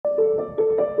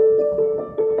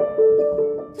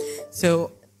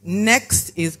So next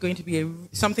is going to be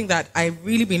something that I've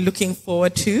really been looking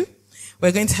forward to.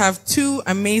 We're going to have two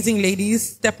amazing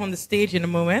ladies step on the stage in a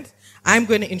moment. I'm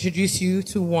going to introduce you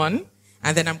to one,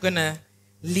 and then I'm going to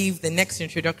leave the next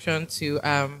introduction to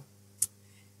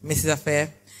Mrs.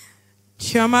 Affair.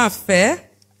 Chioma Affair,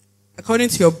 according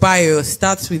to your bio,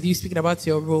 starts with you speaking about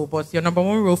your role, but your number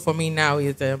one role for me now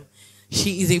is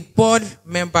she is a board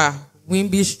member,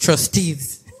 Wimbish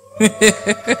Trustees.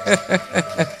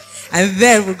 And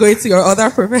then we'll go into your other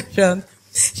profession.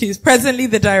 She is presently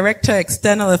the Director,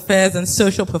 External Affairs and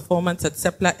Social Performance at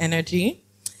Seplat Energy.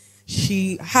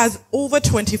 She has over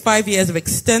 25 years of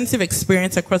extensive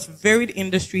experience across varied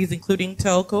industries, including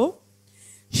telco.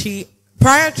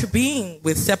 Prior to being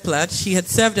with Seplat, she had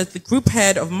served as the Group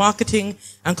Head of Marketing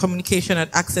and Communication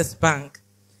at Access Bank.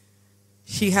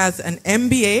 She has an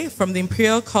MBA from the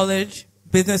Imperial College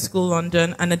Business School,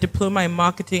 London, and a diploma in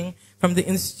marketing from the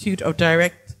Institute of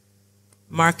Direct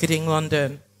Marketing,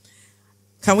 London.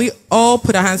 Can we all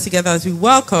put our hands together as we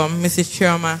welcome Mrs.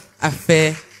 Chioma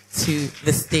Affair to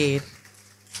the stage?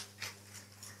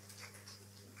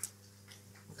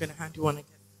 I'm going to hand you one again.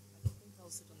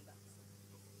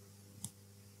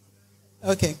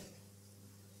 Okay.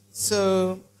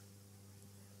 So,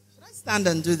 should I stand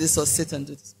and do this or sit and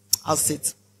do this? I'll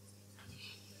sit.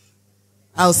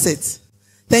 I'll sit.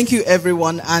 Thank you,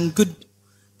 everyone, and good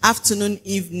afternoon,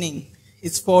 evening.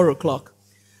 It's 4 o'clock.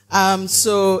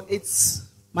 So it's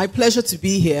my pleasure to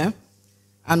be here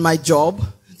and my job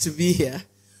to be here.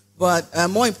 But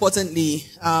more importantly,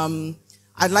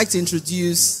 I'd like to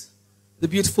introduce the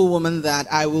beautiful woman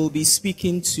that I will be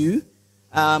speaking to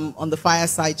on the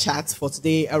Fireside chat for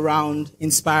today around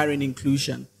inspiring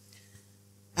inclusion.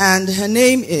 And her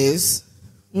name is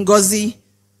Ngozi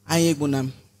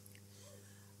Anyaegbunam.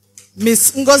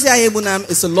 Miss Ngozi Anyaegbunam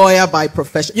is a lawyer by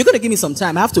profession. You're going to give me some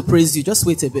time. I have to praise you. Just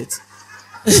wait a bit.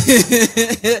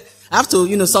 I have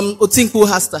to, some otinku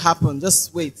has to happen.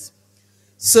 Just wait.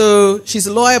 So she's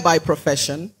a lawyer by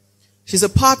profession. She's a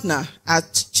partner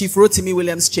at Chief Rotimi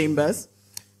Williams Chambers.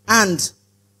 And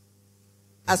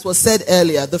as was said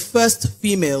earlier, the first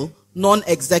female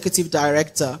non-executive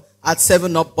director at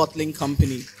 7-Up Bottling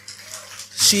Company.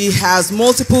 She has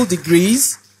multiple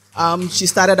degrees. She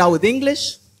started out with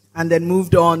English and then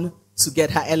moved on to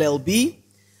get her LLB.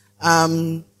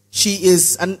 She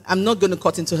is, and I'm not going to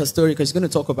cut into her story because she's going to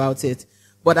talk about it,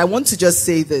 but I want to just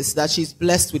say this, that she's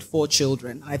blessed with 4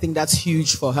 children. I think that's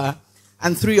huge for her.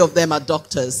 And 3 of them are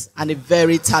doctors and a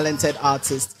very talented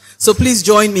artist. So please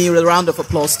join me with a round of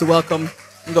applause to welcome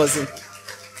Ngozi.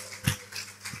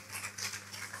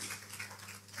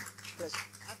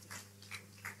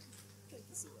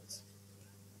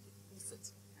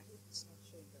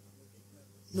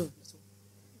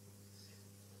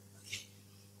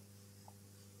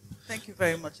 Thank you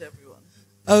very much, everyone.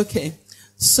 Okay.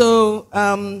 So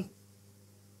I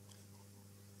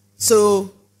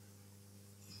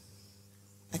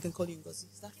can call you Ngozi.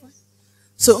 Is that fine?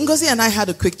 So Ngozi and I had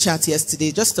a quick chat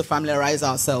yesterday just to familiarize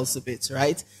ourselves a bit,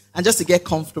 right? And just to get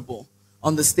comfortable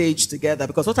on the stage together.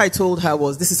 Because what I told her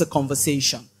was, this is a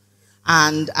conversation.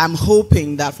 And I'm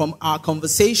hoping that from our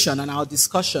conversation and our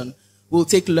discussion, we'll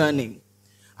take learning.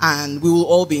 And we will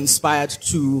all be inspired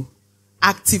to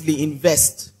actively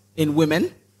invest in women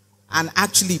and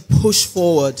actually push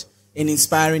forward in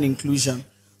inspiring inclusion.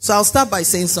 So I'll start by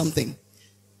saying something.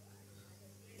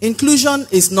 Inclusion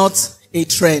is not a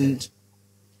trend.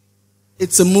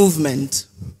 It's a movement.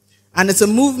 And it's a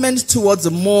movement towards a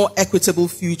more equitable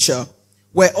future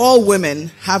where all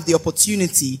women have the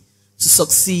opportunity to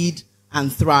succeed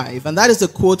and thrive. And that is a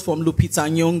quote from Lupita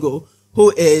Nyong'o,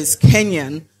 who is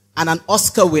Kenyan and an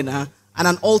Oscar winner and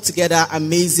an altogether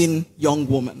amazing young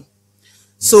woman.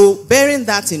 So bearing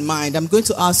that in mind, I'm going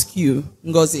to ask you,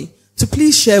 Ngozi, to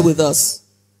please share with us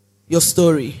your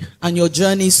story and your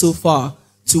journey so far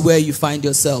to where you find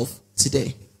yourself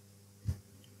today.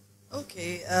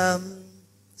 Okay.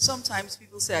 Sometimes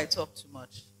people say I talk too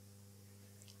much.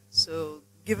 So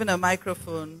given a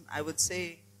microphone, I would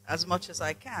say as much as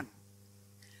I can.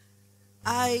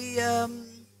 I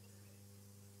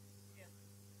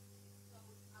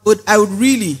would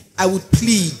really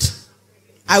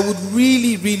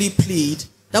plead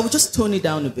that we just tone it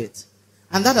down a bit.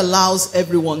 And that allows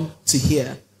everyone to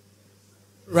hear.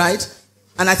 Right?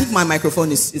 And I think my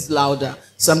microphone is louder.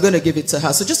 So I'm going to give it to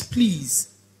her. So just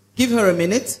please, give her a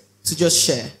minute to just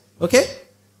share. Okay?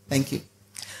 Thank you.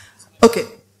 Okay.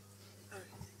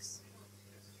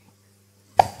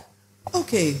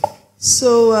 Okay.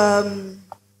 So,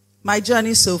 my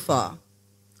journey so far.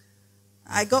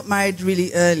 I got married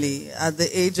really early, at the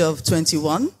age of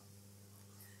 21.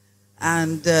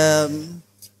 And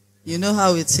You know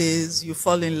how it is. You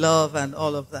fall in love and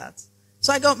all of that.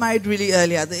 So I got married really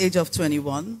early at the age of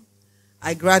 21.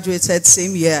 I graduated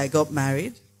same year I got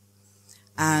married.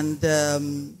 And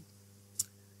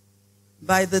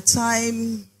by the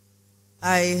time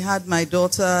I had my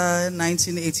daughter in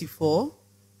 1984,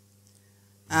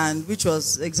 and which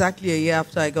was exactly a year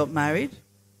after I got married,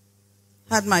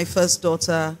 had my first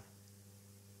daughter,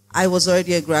 I was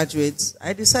already a graduate.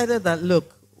 I decided that,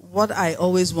 look, what I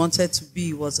always wanted to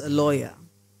be was a lawyer.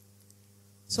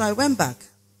 So I went back.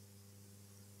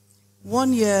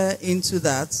 1 year into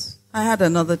that, I had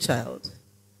another child.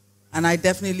 And I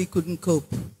definitely couldn't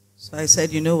cope. So I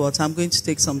said, you know what, I'm going to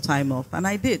take some time off. And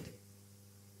I did.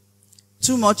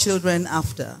 2 more children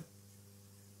after.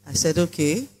 I said,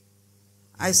 okay,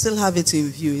 I still have it in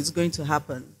view. It's going to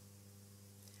happen.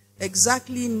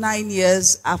 Exactly 9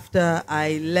 years after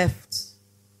I left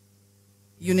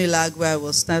Unilag, where I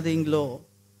was studying law,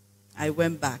 I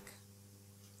went back.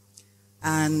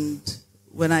 And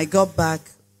when I got back,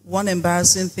 one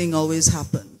embarrassing thing always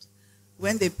happened.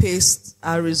 When they pasted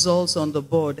our results on the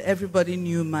board, everybody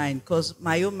knew mine because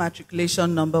my own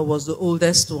matriculation number was the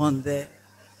oldest one there.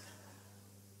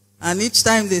 And each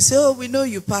time they say, oh, we know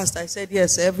you passed. I said,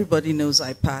 yes, everybody knows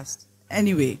I passed.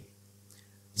 Anyway,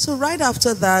 so right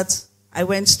after that, I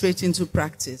went straight into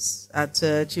practice at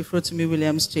Chief Rotimi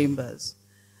Williams Chambers.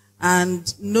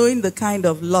 And knowing the kind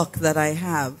of luck that I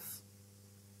have,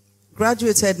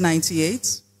 graduated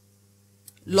 98.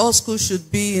 Law school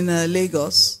should be in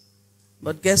Lagos.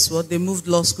 But guess what? They moved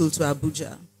law school to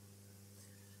Abuja.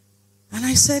 And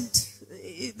I said,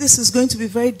 this is going to be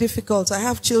very difficult. I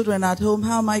have children at home.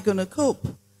 How am I going to cope?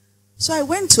 So I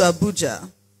went to Abuja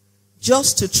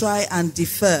just to try and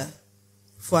defer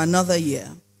for another year.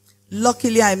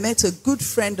 Luckily, I met a good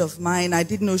friend of mine. I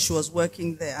didn't know she was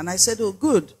working there. And I said, oh,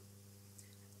 good.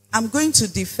 I'm going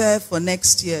to defer for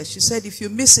next year. She said, if you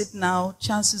miss it now,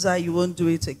 chances are you won't do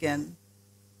it again.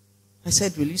 I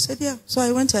said, really? She said, yeah. So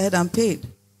I went ahead and paid.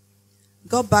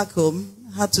 Got back home,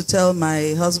 had to tell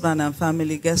my husband and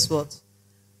family, guess what?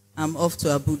 I'm off to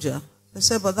Abuja. They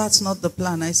said, but that's not the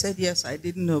plan. I said, yes, I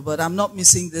didn't know, but I'm not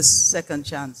missing this second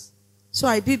chance. So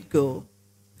I did go,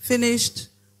 finished,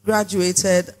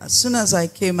 graduated. As soon as I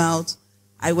came out,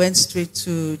 I went straight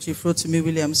to Chief Rotimi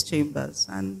Williams Chambers,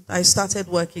 and I started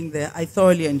working there. I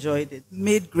thoroughly enjoyed it,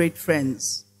 made great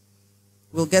friends.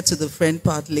 We'll get to the friend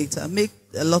part later. Make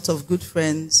a lot of good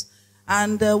friends.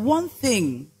 And one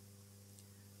thing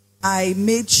I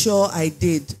made sure I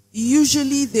did,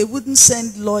 usually they wouldn't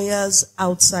send lawyers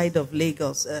outside of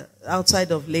Lagos.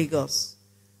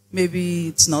 Maybe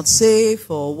it's not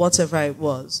safe or whatever it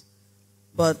was.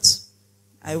 But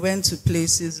I went to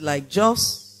places like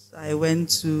Jos, I went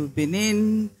to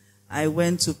Benin, I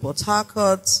went to Port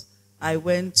Harcourt, I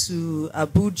went to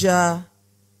Abuja,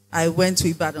 I went to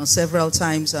Ibadan several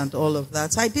times and all of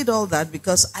that. I did all that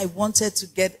because I wanted to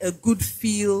get a good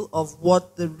feel of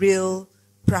what the real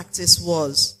practice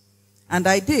was. And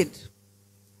I did.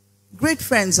 Great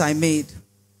friends I made.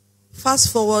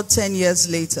 Fast forward 10 years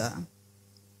later,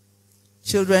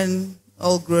 children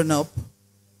all grown up,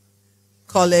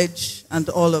 college and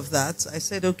all of that. I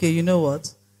said, okay, you know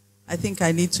what? I think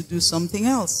I need to do something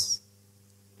else.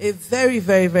 A very,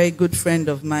 very, very good friend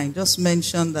of mine just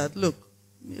mentioned that, look,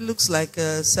 it looks like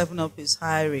 7-Up is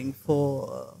hiring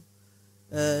for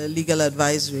legal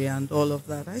advisory and all of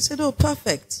that. I said, oh,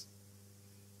 perfect.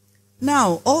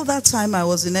 Now, all that time I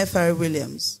was in F.R.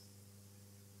 Williams,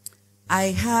 I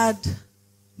had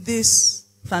this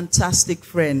fantastic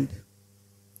friend.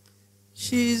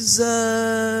 She's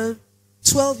 12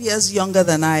 years younger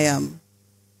than I am.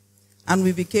 And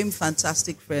we became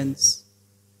fantastic friends.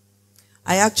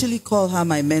 I actually call her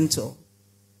my mentor.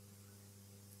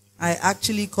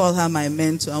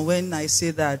 And when I say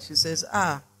that, she says,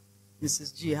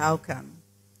 Mrs. G, how come?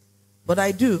 But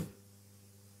I do.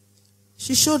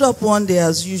 She showed up one day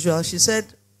as usual. She said,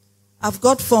 I've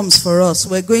got forms for us.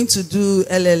 We're going to do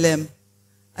LLM.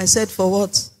 I said, for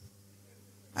what?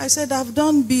 I said, I've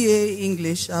done BA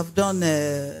English. I've done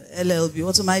LLB.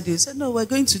 What am I doing? He said, no, we're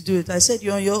going to do it. I said,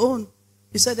 you're on your own.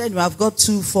 He said, anyway, I've got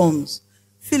 2 forms.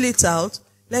 Fill it out.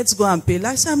 Let's go and pay.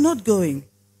 I said, I'm not going.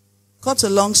 Cut a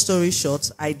long story short,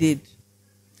 I did.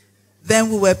 Then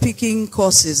we were picking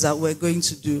courses that we're going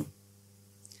to do.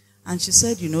 And she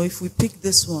said, you know, if we pick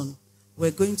this one,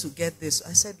 we're going to get this.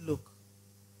 I said, look,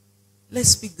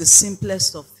 let's pick the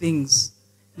simplest of things.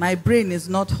 My brain is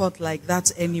not hot like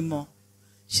that anymore.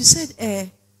 She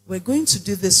said, we're going to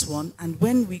do this one, and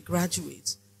when we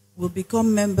graduate, we'll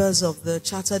become members of the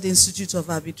Chartered Institute of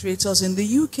Arbitrators in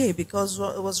the UK because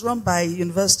it was run by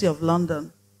University of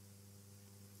London.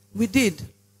 We did.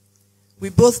 We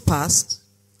both passed.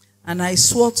 And I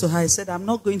swore to her, I said, I'm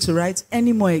not going to write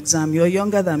any more exam. You're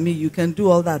younger than me. You can do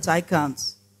all that. I can't.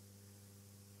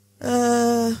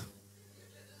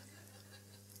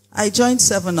 I joined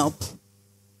 7-Up.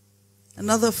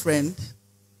 Another friend.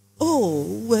 Oh,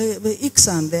 we're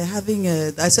Ixan. They're having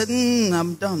a... I said,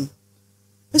 I'm done.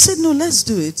 I said, no, let's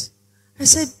do it. I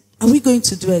said, are we going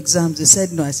to do exams? They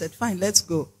said, no. I said, fine, let's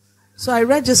go. So I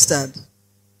registered.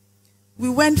 We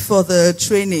went for the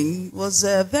training. It was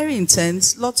very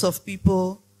intense. Lots of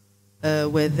people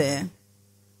were there.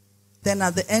 Then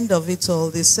at the end of it all,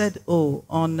 they said, oh,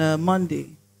 on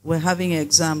Monday, we're having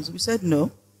exams. We said, no.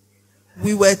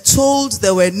 We were told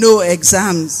there were no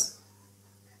exams.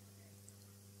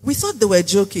 We thought they were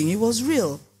joking. It was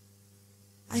real.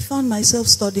 I found myself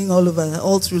studying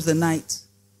all through the night.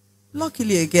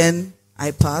 Luckily, again,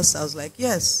 I passed. I was like,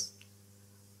 yes.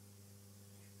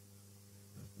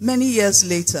 Many years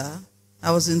later,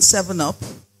 I was in 7-Up,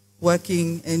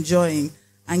 working, enjoying.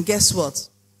 And guess what?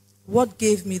 What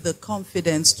gave me the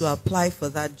confidence to apply for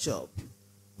that job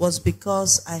was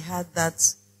because I had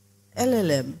that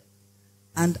LLM.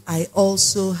 And I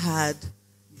also had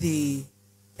the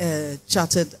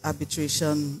Chartered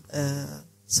Arbitration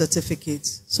certificate.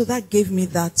 So that gave me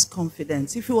that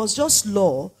confidence. If it was just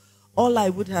law, all I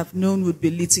would have known would be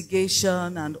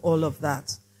litigation and all of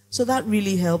that. So that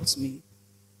really helped me.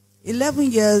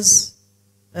 11 years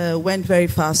went very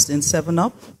fast in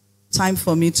 7-Up. Time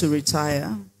for me to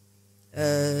retire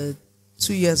 2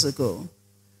 years ago.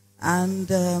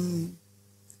 And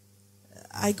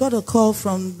I got a call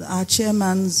from our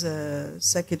chairman's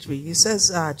secretary. He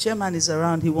says, our chairman is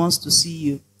around, he wants to see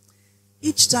you.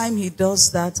 Each time he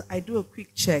does that, I do a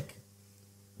quick check.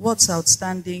 What's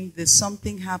outstanding? Did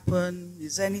something happen?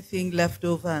 Is anything left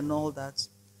over and all that?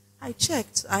 I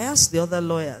checked. I asked the other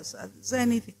lawyers, is there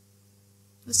anything?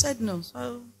 They said no.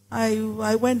 So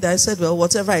I went there. I said, well,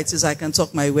 whatever it is, I can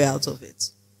talk my way out of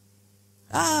it.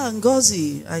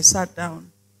 Ngozi. I sat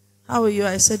down. How are you?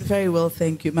 I said, very well,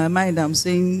 thank you. My mind, I'm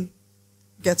saying,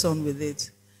 get on with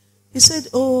it. He said,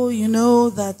 oh, you know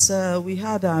that we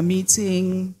had our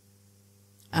meeting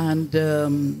and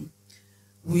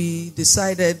we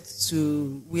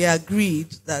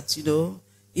agreed that, you know,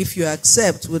 if you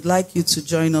accept, we'd like you to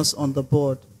join us on the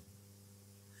board.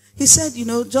 He said, you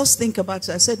know, just think about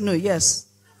it. I said, no, yes.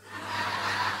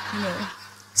 You know.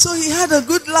 So he had a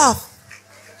good laugh.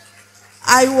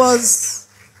 I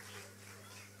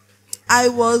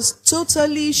was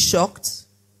totally shocked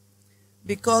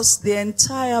because the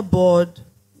entire board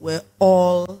were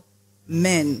all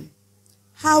men.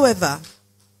 However,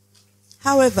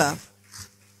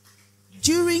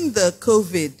 during the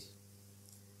COVID,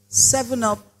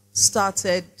 7-Up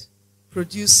started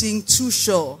producing Too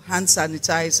Sure hand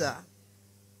sanitizer.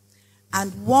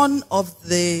 And one of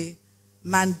the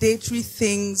mandatory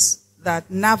things that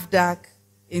NAFDAC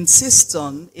insists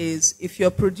on is if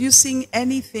you're producing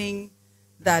anything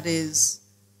that is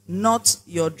not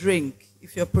your drink,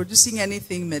 if you're producing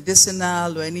anything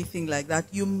medicinal or anything like that,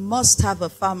 you must have a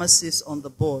pharmacist on the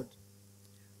board.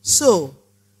 So,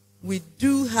 we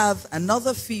do have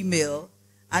another female,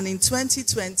 and in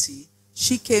 2020,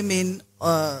 she came in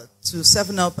to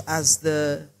 7-Up as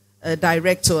the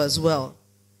director as well.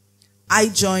 I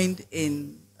joined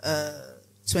in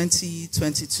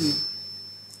 2022.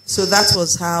 So that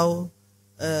was how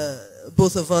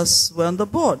both of us were on the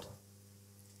board.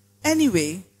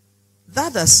 Anyway,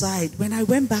 that aside, when I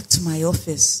went back to my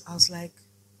office, I was like,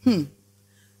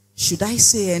 should I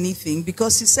say anything?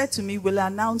 Because he said to me, we'll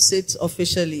announce it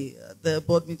officially at the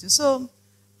board meeting. So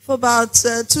for about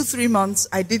 2-3 months,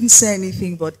 I didn't say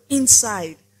anything, but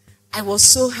inside, I was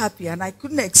so happy, and I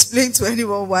couldn't explain to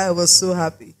anyone why I was so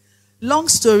happy. Long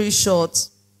story short,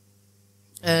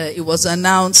 it was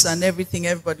announced and everything.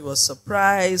 Everybody was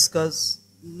surprised because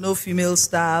no female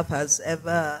staff has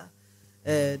ever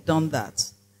done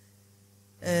that.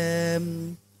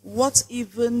 What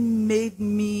even made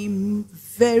me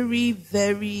very,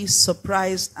 very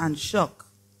surprised and shocked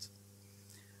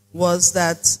was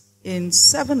that in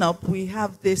 7-Up we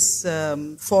have this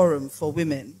forum for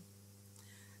women.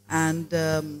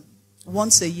 And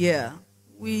once a year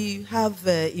we have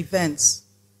events.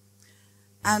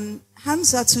 And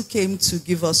Hansatu came to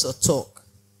give us a talk.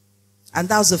 And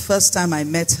that was the first time I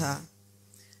met her.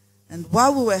 And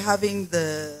while we were having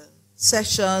the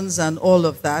sessions and all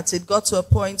of that, it got to a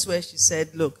point where she said,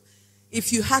 look,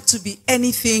 if you had to be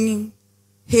anything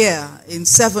here in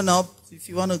 7-Up, if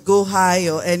you want to go high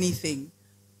or anything,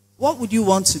 what would you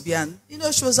want to be? And, you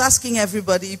know, she was asking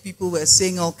everybody, people were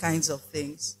saying all kinds of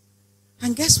things.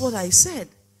 And guess what I said?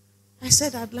 I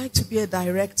said, I'd like to be a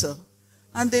director.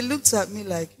 And they looked at me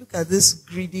like, look at this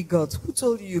greedy God. Who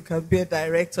told you you can be a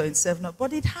director in 7 Up?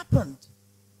 But it happened.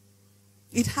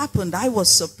 It happened. I was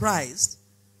surprised.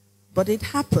 But it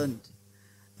happened.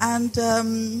 And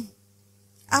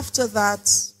after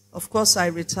that, of course, I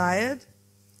retired.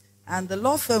 And the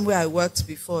law firm where I worked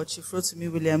before, Chief Rotimi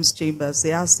Williams Chambers,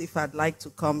 they asked if I'd like to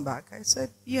come back. I said,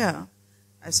 yeah.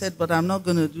 I said, but I'm not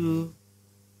going to do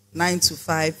 9 to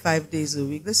 5, 5 days a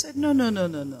week. They said, no.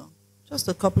 Just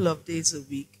a couple of days a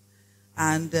week.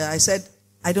 And I said,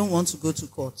 I don't want to go to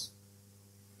court.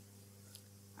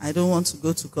 I don't want to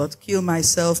go to court, kill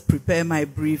myself, prepare my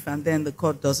brief, and then the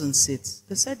court doesn't sit.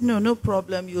 They said, no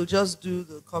problem. You'll just do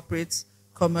the corporate,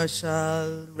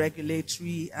 commercial,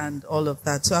 regulatory, and all of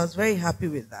that. So I was very happy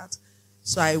with that.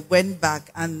 So I went back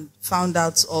and found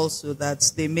out also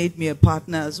that they made me a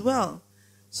partner as well.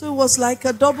 So it was like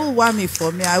a double whammy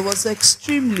for me. I was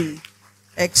extremely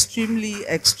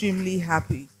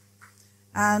happy.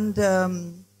 And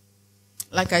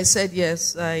like I said,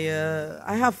 yes,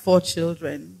 I have 4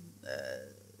 children,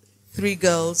 3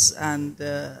 girls and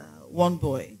 1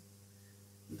 boy.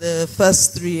 The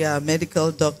first 3 are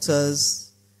medical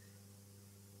doctors.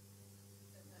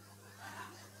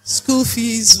 School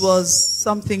fees was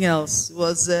something else. It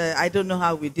was I don't know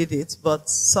how we did it, but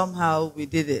somehow we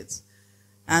did it.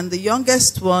 And the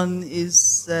youngest one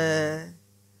is an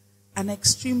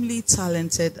extremely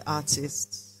talented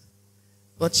artist.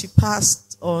 But she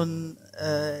passed on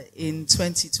in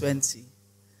 2020.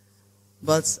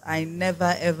 But I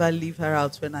never, ever leave her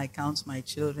out when I count my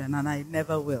children, and I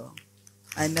never will.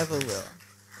 I never will.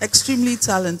 Extremely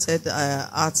talented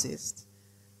artist.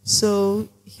 So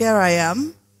here I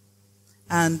am.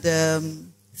 And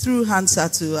through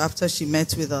Hansatu, after she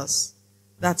met with us,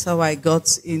 that's how I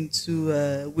got into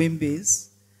Wimbies.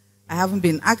 I haven't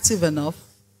been active enough,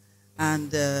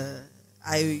 and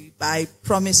I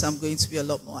promise I'm going to be a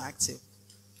lot more active.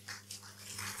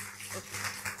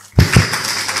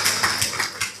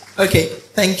 Okay,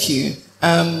 thank you.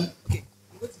 Okay.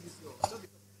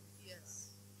 Yes.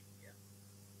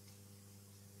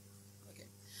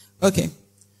 Okay.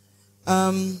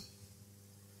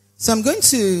 So I'm going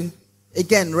to,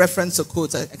 again, reference a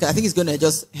quote. I think it's going to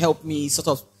just help me sort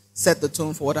of set the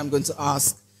tone for what I'm going to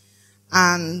ask.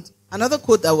 And another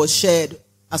quote that was shared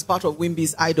as part of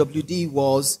Wimbi's IWD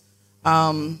was,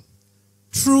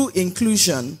 true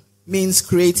inclusion means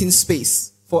creating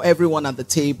space for everyone at the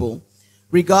table,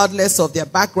 regardless of their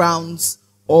backgrounds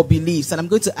or beliefs. And I'm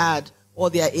going to add, or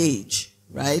their age,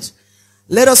 right?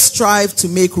 Let us strive to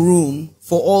make room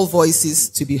for all voices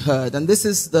to be heard. And this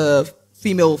is the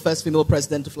first female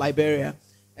president of Liberia,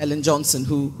 Ellen Johnson,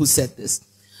 who said this.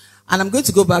 And I'm going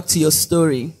to go back to your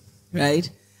story, right?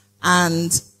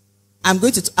 And I'm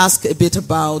going to ask a bit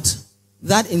about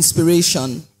that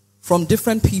inspiration from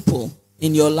different people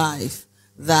in your life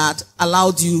that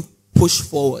allowed you push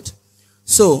forward.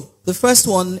 So the first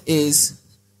one is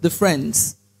the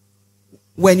friends.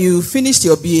 When you finished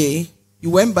your BA, you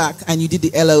went back and you did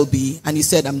the LLB and you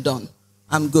said, I'm done.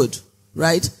 I'm good,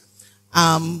 right?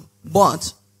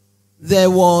 But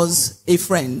there was a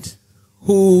friend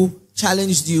who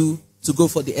challenged you to go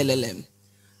for the LLM.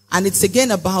 And it's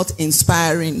again about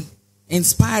inspiring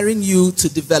you to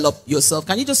develop yourself.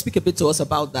 Can you just speak a bit to us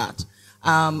about that?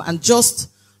 And just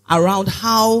around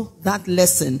how that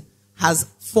lesson has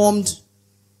formed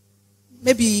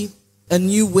maybe a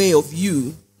new way of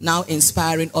you now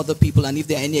inspiring other people, and if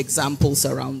there are any examples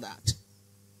around that.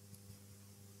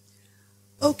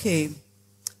 Okay.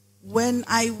 When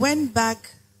I went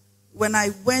back to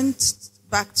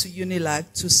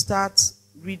Unilag to start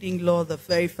reading law the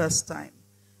very first time,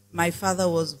 my father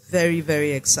was very,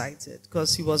 very excited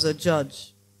because he was a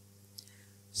judge.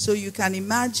 So you can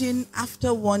imagine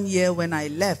after 1 year when I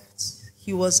left,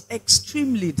 he was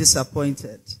extremely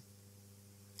disappointed.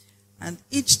 And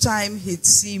each time he'd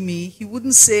see me, he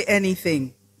wouldn't say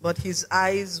anything, but his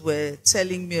eyes were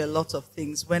telling me a lot of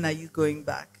things. When are you going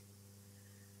back?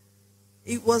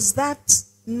 It was that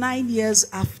 9 years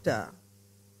after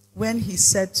when he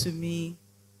said to me,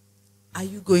 are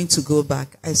you going to go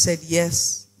back? I said,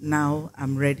 yes, now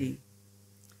I'm ready.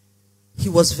 He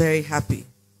was very happy.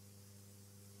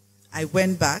 I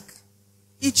went back.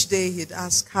 Each day he'd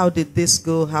ask, how did this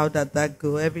go? How did that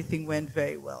go? Everything went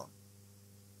very well.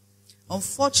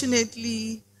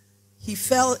 Unfortunately, he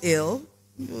fell ill,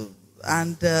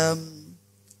 and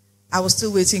I was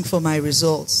still waiting for my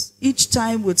results. Each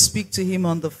time we'd speak to him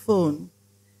on the phone,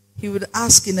 he would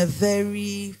ask in a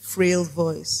very frail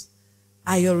voice,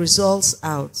 are your results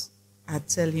out? I'd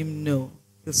tell him no.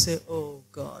 He'll say, oh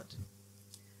God.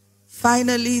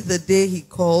 Finally, the day he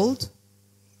called,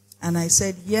 And I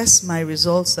said, yes, my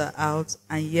results are out,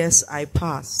 and yes, I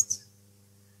passed.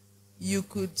 You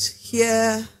could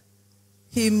hear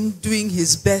him doing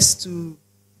his best to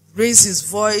raise his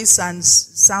voice and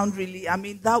sound really, I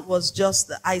mean, that was just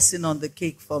the icing on the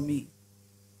cake for me.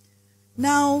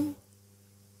 Now,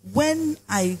 when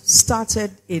I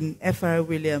started in F.R.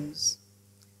 Williams,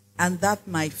 and that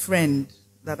my friend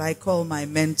that I call my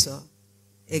mentor,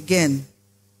 again,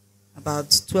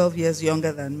 about 12 years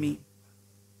younger than me,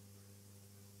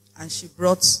 and she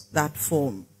brought that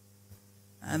form.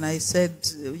 And I said,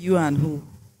 you and who?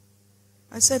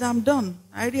 I said, I'm done.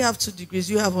 I already have 2 degrees.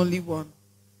 You have only 1.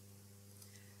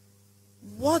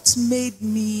 What made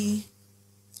me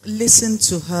listen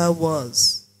to her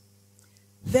was,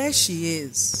 there she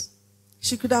is.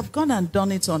 She could have gone and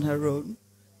done it on her own,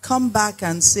 come back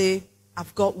and say,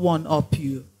 I've got one up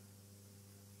you.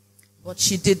 But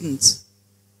she didn't.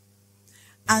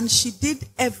 And she did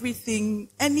everything,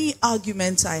 any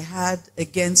argument I had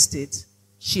against it,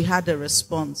 she had a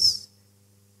response.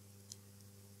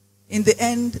 In the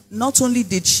end, not only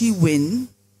did she win,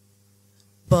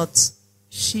 but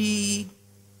she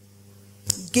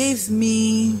gave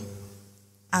me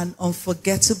an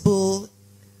unforgettable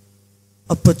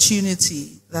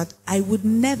opportunity that I would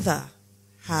never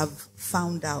have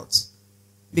found out,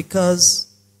 because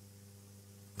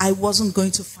I wasn't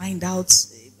going to find out.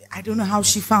 I don't know how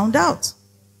she found out,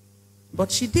 but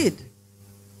she did.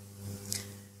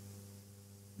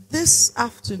 This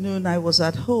afternoon, I was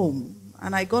at home,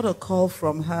 and I got a call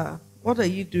from her. What are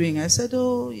you doing? I said,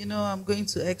 oh, I'm going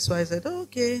to X, Y, Z. Oh,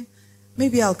 okay,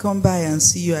 maybe I'll come by and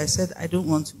see you. I said, I don't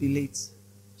want to be late.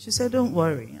 She said, don't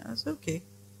worry. I said, okay.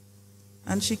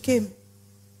 And she came.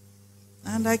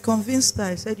 And I convinced her.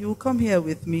 I said, you will come here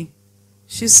with me.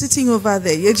 She's sitting over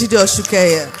there. Yejide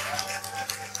Oshukeya.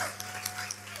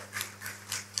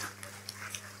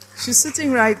 She's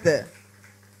sitting right there.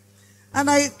 And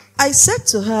I said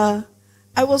to her,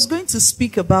 I was going to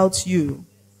speak about you,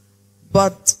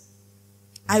 but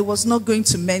I was not going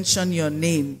to mention your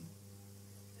name.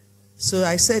 So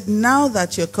I said, now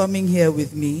that you're coming here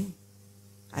with me,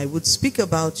 I would speak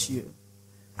about you,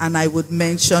 and I would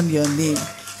mention your name.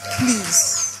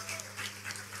 Please.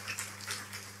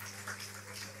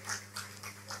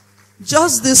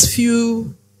 Just this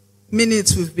few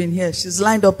minutes we've been here, she's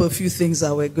lined up a few things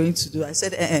that we're going to do. I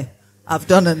said, I've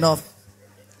done enough.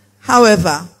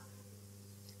 However,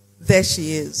 there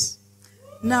she is.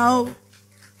 Now,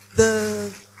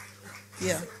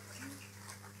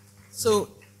 So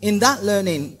in that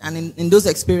learning and in those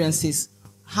experiences,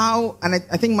 and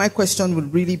I think my question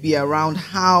would really be around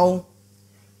how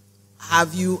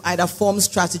have you either formed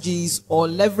strategies or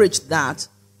leveraged that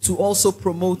to also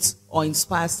promote or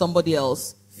inspire somebody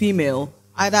else, female,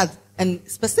 and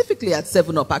specifically at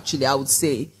 7UP, actually, I would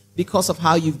say, because of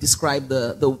how you've described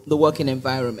the working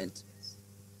environment.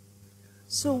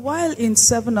 So while in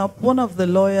 7UP, one of the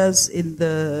lawyers in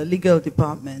the legal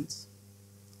department,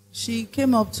 she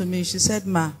came up to me, she said,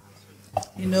 Ma,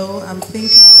 I'm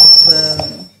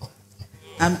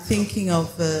thinking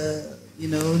of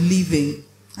leaving.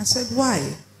 I said,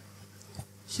 why?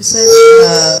 She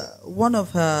said one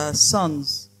of her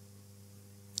sons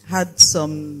had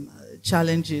some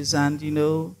challenges, and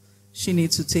she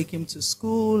needs to take him to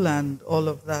school and all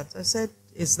of that. I said,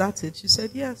 is that it? She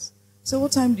said, yes. So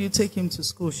what time do you take him to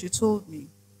school? She told me.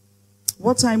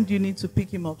 What time do you need to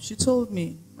pick him up? She told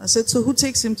me. I said, so who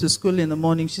takes him to school in the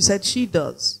morning? She said, she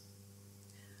does.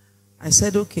 I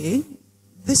said, okay,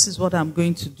 this is what I'm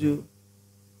going to do,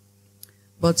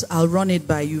 but I'll run it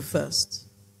by you first.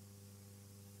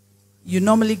 You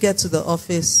normally get to the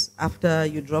office after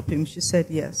you drop him? She said,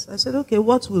 yes. I said, okay,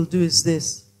 what we'll do is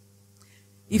this.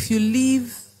 If you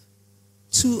leave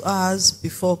 2 hours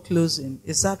before closing,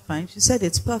 is that fine? She said,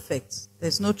 it's perfect.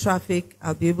 There's no traffic.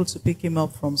 I'll be able to pick him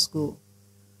up from school.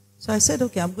 So I said,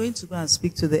 okay, I'm going to go and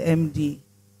speak to the MD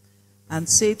and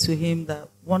say to him that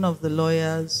one of the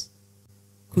lawyers,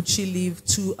 could she leave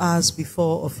 2 hours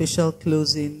before official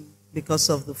closing because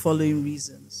of the following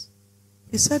reasons?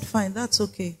 He said, fine, that's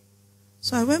okay.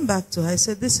 So I went back to her. I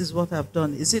said, this is what I've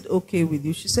done. Is it okay with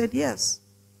you? She said, yes.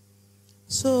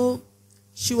 So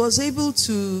she was able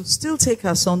to still take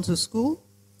her son to school,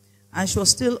 and she was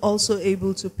still also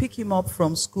able to pick him up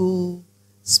from school,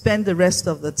 spend the rest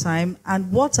of the time.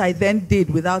 And what I then did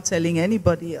without telling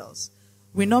anybody else,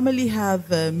 we normally have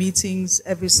meetings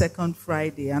every second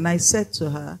Friday, and I said to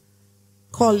her,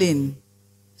 call in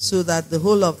so that the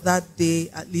whole of that day,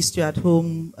 at least you're at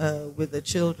home with the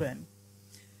children.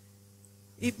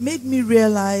 It made me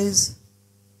realize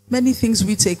many things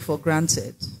we take for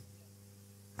granted.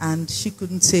 And she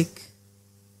couldn't take,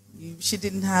 she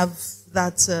didn't have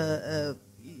that,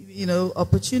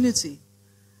 opportunity.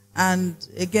 And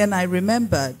again, I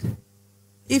remembered,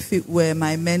 if it were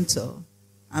my mentor,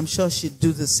 I'm sure she'd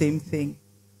do the same thing.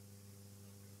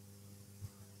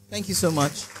 Thank you so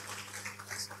much.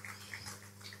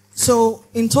 So,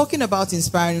 in talking about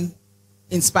inspiring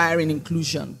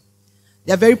inclusion,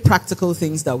 there are very practical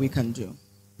things that we can do.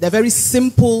 There are very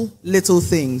simple little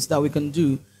things that we can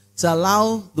do to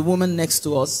allow the woman next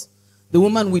to us, the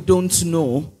woman we don't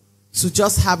know, to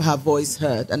just have her voice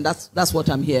heard. And that's what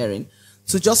I'm hearing.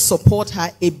 To just support her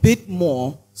a bit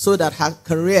more so that her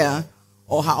career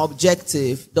or her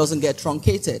objective doesn't get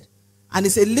truncated. And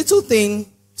it's a little thing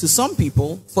to some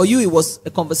people. For you, it was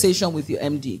a conversation with your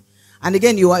MD. And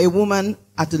again, you are a woman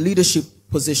at a leadership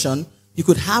position. You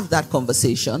could have that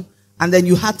conversation, and then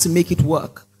you had to make it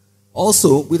work.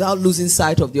 Also, without losing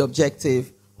sight of the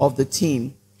objective of the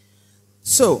team.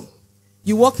 So,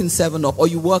 you work in 7-Up, or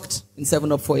you worked in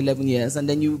 7-Up for 11 years, and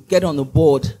then you get on a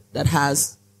board that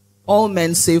has all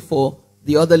men save for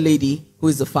the other lady who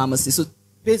is the pharmacist. So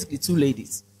basically 2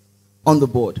 ladies on the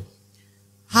board.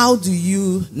 How do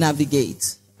you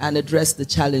navigate and address the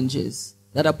challenges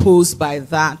that are posed by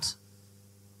that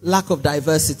lack of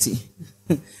diversity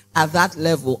at that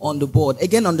level on the board?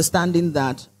 Again, understanding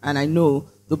that, and I know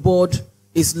the board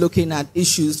is looking at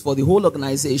issues for the whole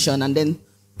organization and then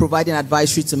providing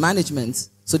advisory to management.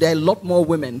 So there are a lot more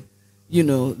women,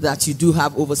 that you do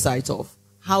have oversight of.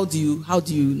 How do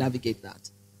you navigate that?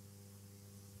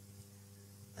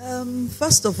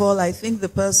 First of all, I think the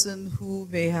person who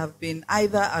may have been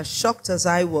either as shocked as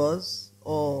I was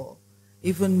or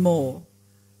even more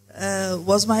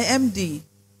was my MD.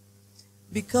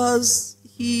 Because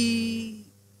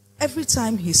every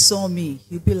time he saw me,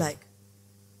 he'd be like,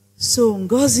 "So,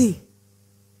 Ngozi,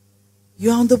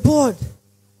 you're on the board?"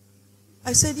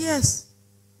 I said, "Yes."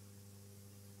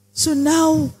 "So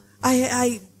now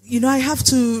I have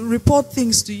to report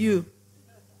things to you."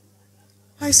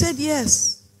 I said,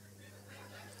 "Yes."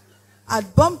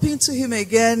 I'd bump into him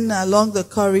again along the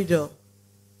corridor.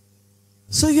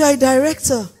 "So you're a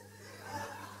director?"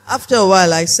 After a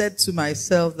while, I said to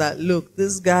myself that, look,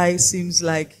 this guy seems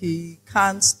like he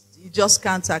just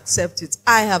can't accept it.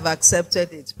 I have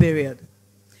accepted it, period.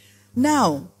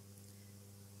 Now,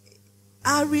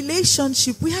 our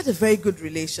relationship, we had a very good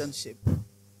relationship.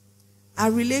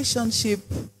 Our relationship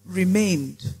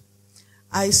remained.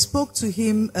 I spoke to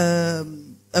him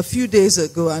a few days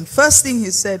ago, and first thing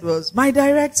he said was, "My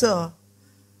director."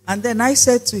 And then I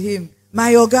said to him,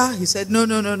 "My Oga." He said, no,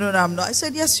 I'm not. I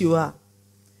said, "Yes, you are."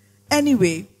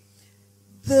 Anyway,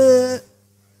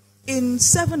 in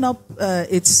 7-Up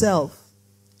itself,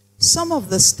 some of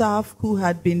the staff who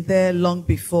had been there long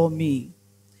before me,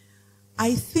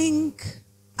 I think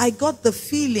I got the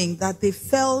feeling that they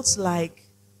felt like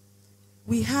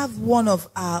we have one of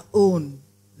our own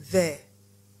there.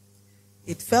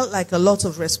 It felt like a lot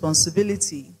of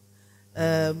responsibility.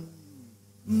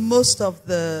 Most of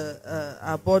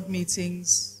our board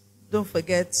meetings, don't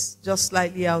forget, just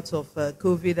slightly out of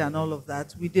COVID and all of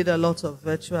that, we did a lot of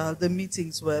virtual. The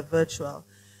meetings were virtual.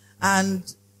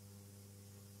 And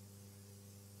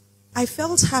I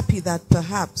felt happy that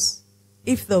perhaps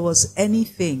if there was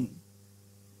anything,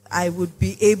 I would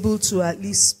be able to at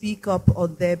least speak up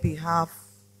on their behalf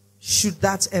should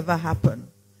that ever happen.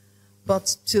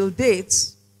 But till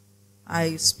date,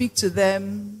 I speak to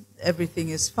them, everything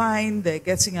is fine, they're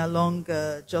getting along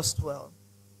just well.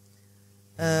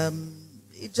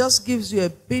 It just gives you a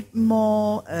bit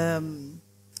more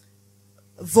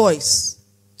voice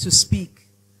to speak,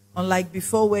 unlike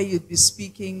before where you'd be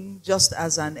speaking just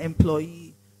as an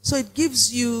employee. So it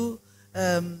gives you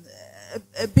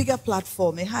a bigger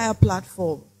platform, a higher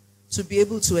platform to be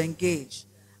able to engage.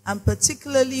 And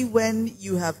particularly when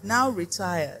you have now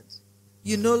retired,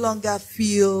 you no longer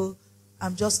feel,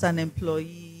 I'm just an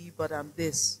employee, but I'm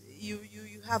this. You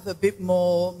have a bit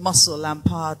more muscle and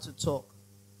power to talk.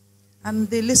 And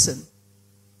they listen.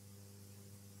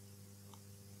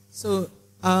 So,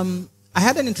 I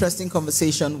had an interesting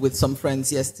conversation with some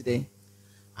friends yesterday.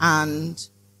 And,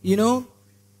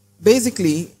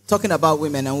 basically talking about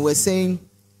women, and we're saying,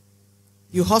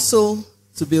 you hustle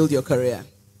to build your career.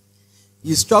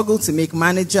 You struggle to make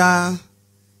manager,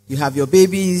 you have your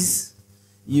babies,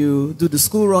 you do the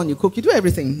school run, you cook, you do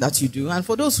everything that you do. And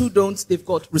for those who don't, they've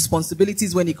got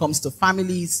responsibilities when it comes to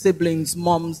families, siblings,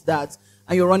 moms, dads,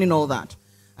 and you're running all that.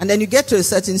 And then you get to a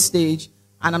certain stage,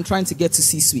 and I'm trying to get to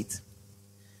C-suite.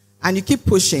 And you keep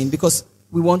pushing because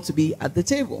we want to be at the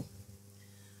table.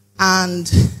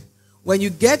 And when you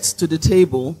get to the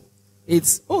table,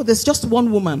 it's, oh, there's just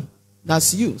one woman.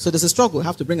 That's you. So there's a struggle. You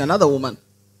have to bring another woman.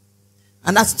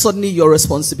 And that's suddenly your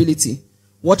responsibility.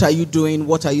 What are you doing?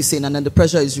 What are you saying? And then the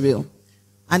pressure is real.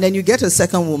 And then you get a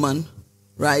second woman,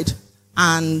 right?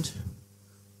 And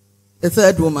a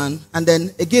third woman. And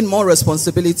then again, more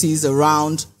responsibilities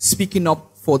around speaking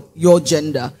up for your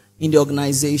gender in the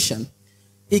organization.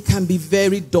 It can be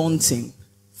very daunting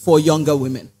for younger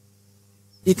women.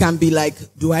 It can be like,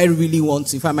 do I really want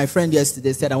to? In fact, my friend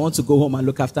yesterday said, I want to go home and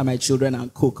look after my children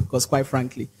and cook, because quite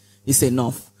frankly, it's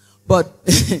enough. But,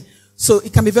 so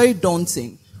it can be very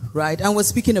daunting, right? And we're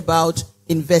speaking about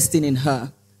investing in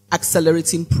her,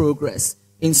 accelerating progress,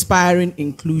 inspiring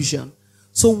inclusion.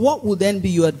 So what would then be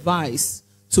your advice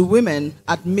to women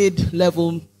at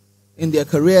mid-level in their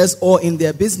careers or in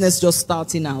their business just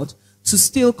starting out to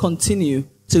still continue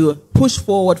to push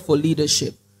forward for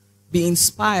leadership, be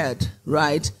inspired,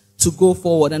 right, to go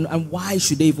forward, and why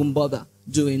should they even bother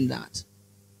doing that?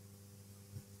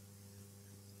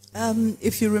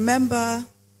 If you remember,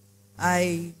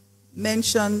 I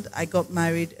mentioned I got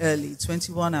married early.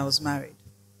 21, I was married.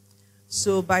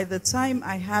 So by the time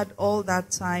I had all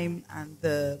that time and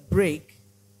the break,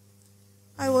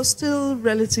 I was still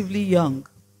relatively young.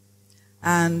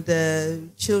 And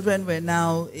children were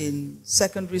now in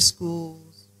secondary school,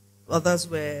 others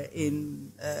were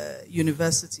in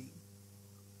university.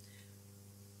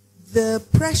 The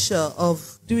pressure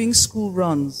of doing school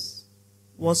runs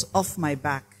was off my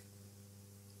back.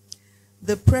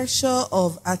 The pressure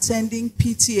of attending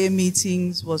PTA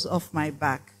meetings was off my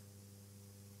back.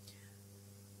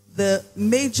 The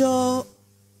major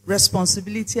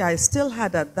responsibility I still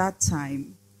had at that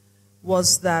time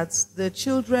was that the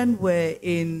children were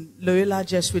in Loyola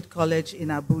Jesuit College in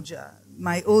Abuja.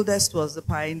 My oldest was the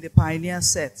pioneer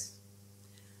set.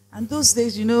 And those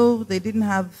days, you know, they didn't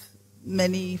have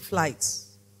many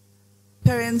flights.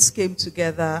 Parents came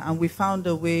together and we found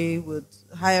a way, we'd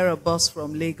hire a bus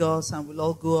from Lagos and we'll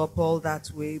all go up all that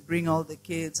way, bring all the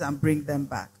kids and bring them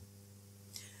back.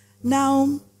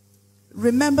 Now,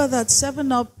 remember that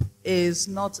 7up is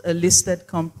not a listed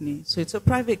company, so it's a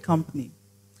private company.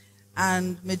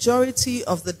 And majority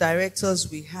of the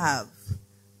directors we have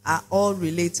are all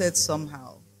related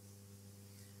somehow.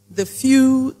 The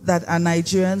few that are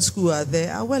Nigerians who are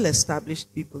there are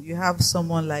well-established people. You have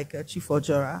someone like Chief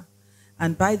Ojora,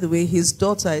 and by the way, his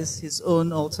daughter is his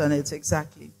own alternate,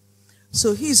 exactly.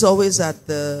 So he's always at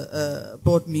the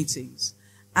board meetings.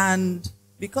 And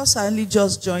because I only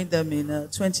just joined them in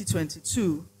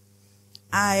 2022,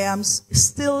 I am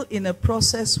still in a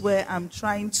process where I'm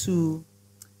trying to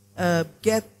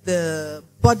get the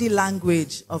body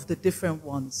language of the different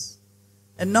ones.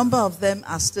 A number of them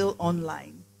are still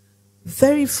online.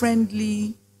 Very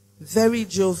friendly, very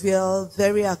jovial,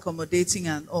 very accommodating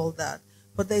and all that.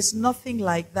 But there's nothing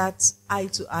like that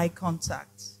eye-to-eye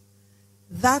contact.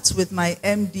 That's with my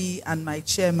MD and my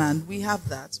chairman. We have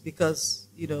that because,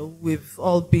 you know, we've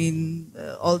all been,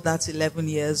 all that 11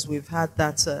 years, we've had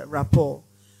that rapport.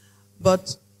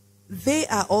 But they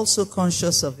are also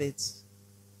conscious of it.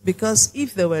 Because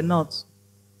if they were not,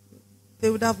 they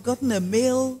would have gotten a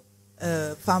male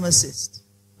pharmacist,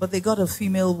 but they got a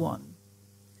female one.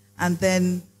 And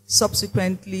then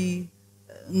subsequently,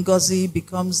 Ngozi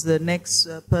becomes the next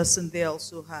person they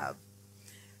also have.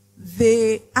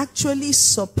 They actually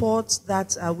support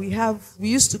that. We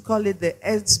used to call it the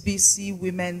SBC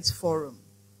Women's Forum.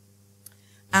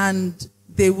 And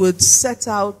they would set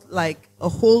out like a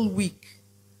whole week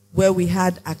where we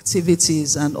had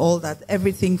activities and all that,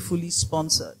 everything fully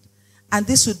sponsored. And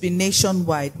this would be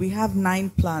nationwide. We have 9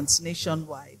 plants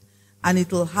nationwide. And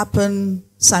it will happen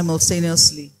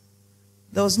simultaneously.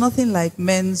 There was nothing like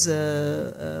men's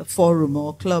forum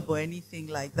or club or anything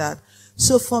like that.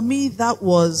 So for me, that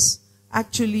was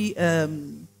actually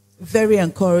very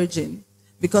encouraging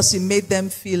because it made them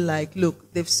feel like,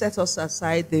 look, they've set us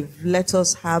aside, they've let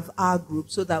us have our group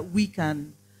so that we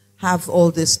can have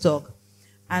all this talk.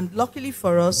 And luckily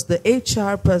for us, the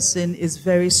HR person is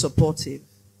very supportive.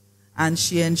 And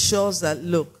she ensures that,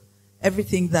 look,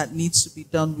 everything that needs to be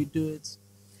done, we do it.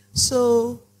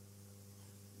 So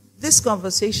this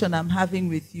conversation I'm having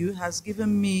with you has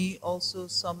given me also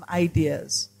some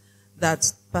ideas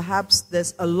that perhaps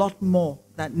there's a lot more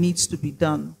that needs to be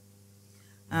done.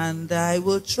 And I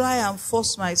will try and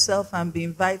force myself and be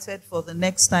invited for the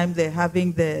next time they're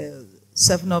having the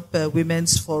 7up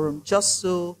Women's Forum, just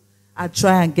so I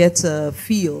try and get a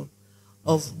feel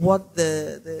of what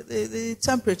the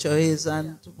temperature is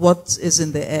and what is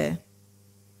in the air.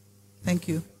 Thank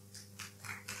you.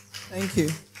 Thank you.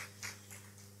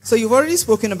 So you've already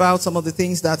spoken about some of the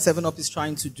things that 7up is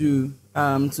trying to do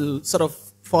to sort of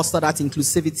foster that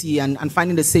inclusivity and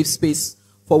finding a safe space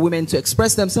for women to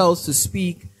express themselves, to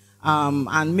speak,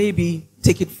 and maybe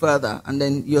take it further. And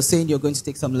then you're saying you're going to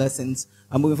take some lessons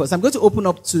and moving forward. So I'm going to open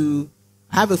up to,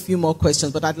 I have a few more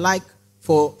questions, but I'd like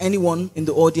for anyone in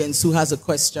the audience who has a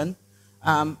question,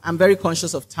 I'm very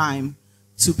conscious of time,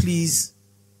 to please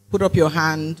put up your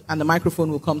hand and the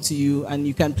microphone will come to you and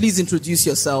you can please introduce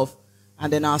yourself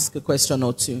and then ask a question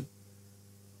or two.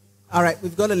 All right,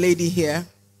 we've got a lady here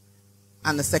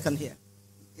and a second here.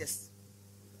 Yes.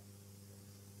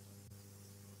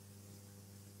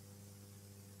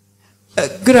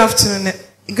 Good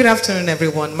afternoon,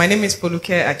 everyone. My name is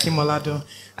Poluke Akimolado.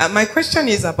 My question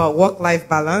is about work-life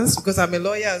balance, because I'm a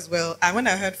lawyer as well. And when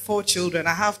I had 4 children,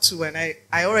 I have 2, and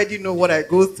I already know what I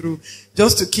go through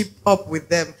just to keep up with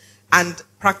them and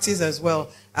practice as well.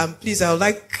 Please, I would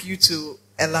like you to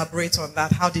elaborate on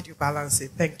that. How did you balance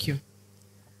it? Thank you.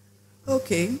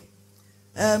 Okay.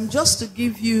 Just to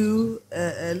give you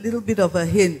a little bit of a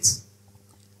hint,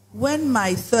 when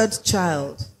my 3rd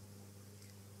child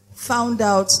found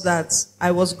out that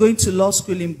I was going to law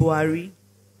school in Buhari,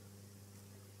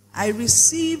 I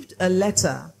received a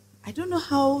letter. I don't know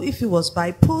how, if it was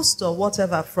by post or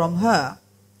whatever, from her.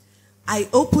 I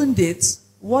opened it.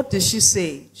 What did she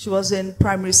say? She was in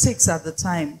primary 6 at the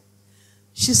time.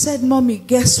 She said, "Mommy,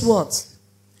 guess what?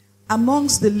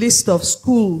 Amongst the list of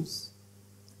schools,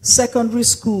 secondary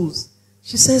schools,"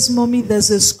 she says, "Mommy, there's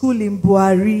a school in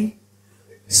Buhari.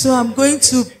 So I'm going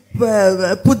to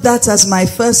put that as my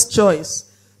first choice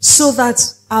so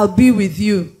that I'll be with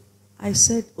you." I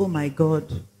said, "Oh my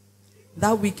God."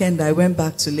 That weekend I went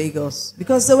back to Lagos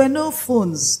because there were no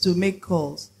phones to make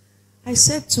calls. I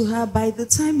said to her, "By the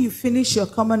time you finish your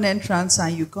common entrance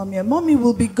and you come here, Mommy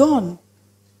will be gone.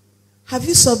 Have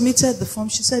you submitted the form?"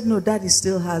 She said, "No, Daddy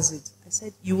still has it." I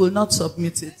said, "You will not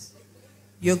submit it.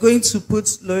 You're going to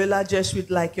put Loyola Jesuit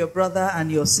like your brother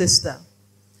and your sister."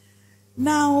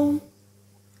 Now,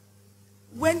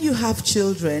 when you have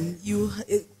children, you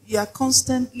are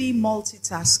constantly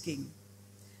multitasking.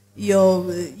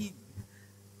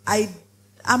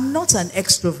 I'm not an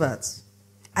extrovert.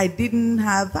 I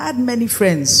had many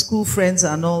friends, school friends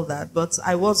and all that, but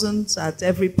I wasn't at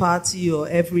every party or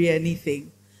every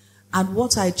anything. And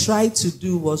what I tried to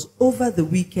do was, over the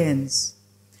weekends,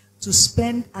 to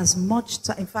spend as much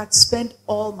time, in fact, spend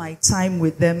all my time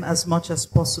with them as much as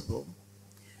possible.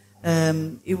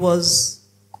 I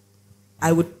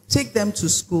would take them to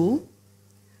school,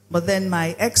 but then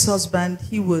my ex-husband,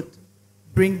 he would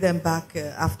bring them back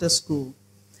after school.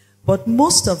 But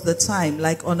most of the time,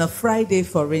 like on a Friday,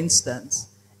 for instance,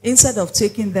 instead of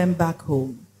taking them back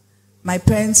home, my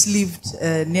parents lived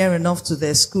near enough to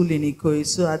their school in Ikoyi,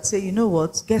 so I'd say, "You know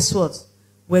what, guess what?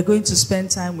 We're going to spend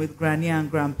time with Granny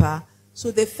and Grandpa." So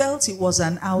they felt it was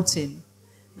an outing.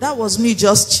 That was me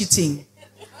just cheating.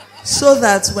 So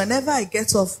that whenever I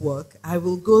get off work, I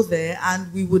will go there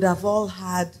and we would have all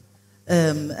had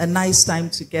a nice time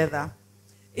together.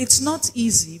 It's not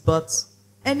easy, but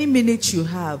any minute you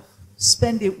have,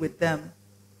 spend it with them.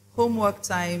 Homework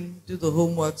time, do the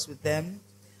homeworks with them.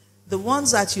 The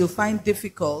ones that you'll find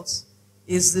difficult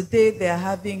is the day they're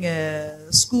having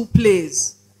school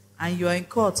plays and you're in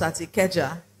court at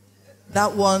Ikeja.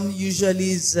 That one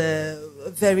usually is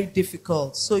very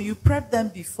difficult. So you prep them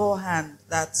beforehand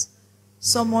that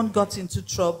someone got into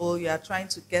trouble, you are trying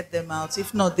to get them out.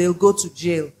 If not, they'll go to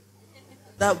jail.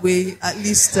 That way, at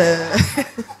least,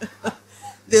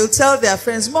 they'll tell their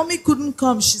friends, "Mommy couldn't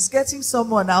come, she's getting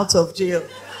someone out of jail."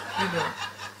 You know.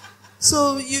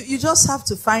 So you just have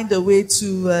to find a way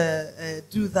to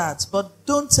do that. But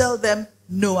don't tell them,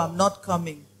 "No, I'm not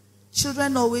coming."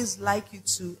 Children always like you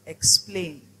to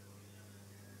explain.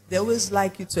 They always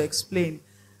like you to explain.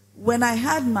 When I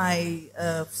had my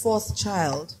 4th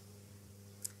child,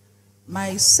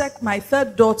 my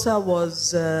 3rd daughter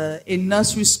was in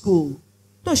nursery school.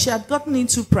 No, she had gotten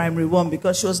into primary 1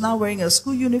 because she was now wearing a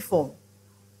school uniform.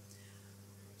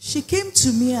 She came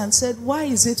to me and said, "Why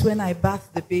is it when I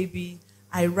bath the baby,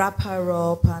 I wrap her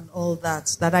up and all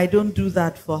that I don't do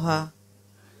that for her?"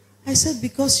 I said,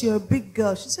 "Because you're a big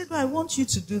girl." She said, "Well, I want you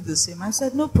to do the same." I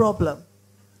said, "No problem."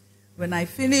 When I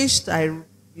finished, I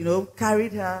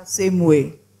carried her same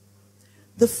way.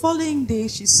 The following day,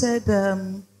 she said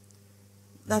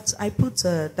that I put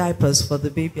diapers for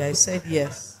the baby. I said,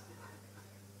 "Yes."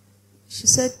 She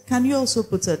said, "Can you also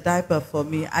put a diaper for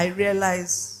me?" I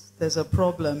realized there's a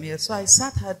problem here. So I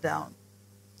sat her down.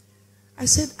 I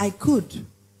said, "I could.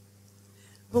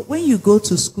 But when you go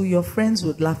to school, your friends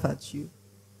would laugh at you.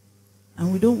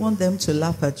 And we don't want them to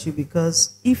laugh at you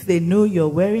because if they know you're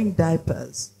wearing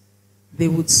diapers, they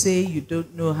would say you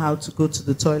don't know how to go to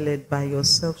the toilet by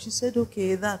yourself." She said,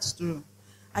 "Okay, that's true."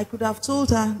 I could have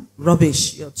told her,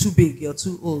 "Rubbish, you're too big, you're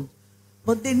too old."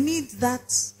 But they need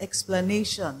that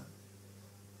explanation.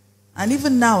 And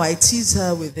even now, I tease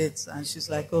her with it, and she's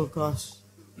like, oh gosh,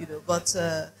 you know, but,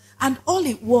 and all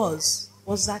it was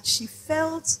that she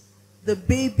felt the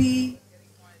baby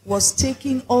was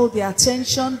taking all the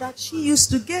attention that she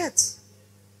used to get.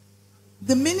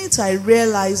 The minute I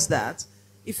realized that,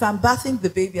 if I'm bathing the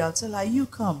baby, I'll tell her, you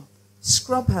come,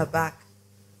 scrub her back,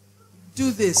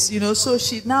 do this, you know. So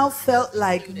she now felt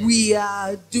like we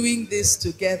are doing this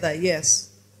together, yes.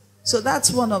 So that's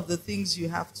one of the things you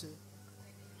have to.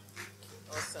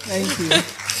 Awesome. Thank you.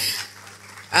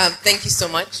 Thank you so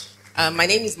much. My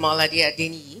name is Malade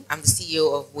Adeniyi. I'm the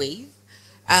CEO of Wave.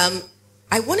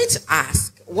 I wanted to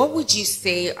ask, what would you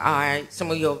say are some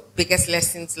of your biggest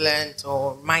lessons learned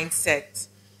or mindset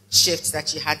shifts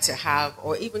that you had to have,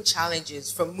 or even challenges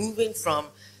from moving from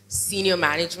senior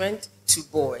management to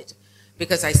board?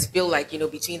 Because I feel like, you know,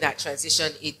 between that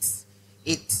transition, it's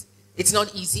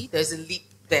not easy. There's a leap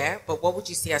there. But what would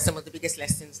you say are some of the biggest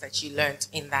lessons that you learned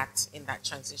in that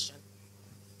transition?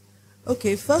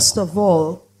 Okay, first of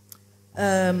all,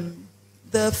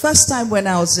 the first time when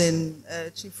I was in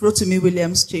Chief Rotimi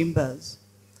Williams' chambers,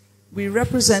 we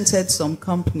represented some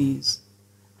companies.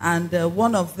 And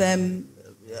one of them,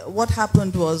 what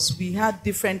happened was we had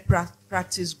different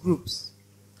practice groups.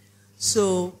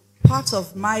 So part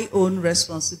of my own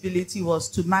responsibility was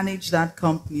to manage that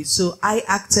company. So I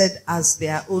acted as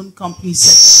their own company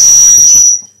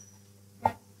secretary.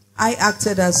 I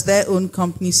acted as their own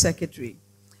company secretary.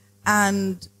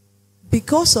 And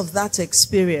because of that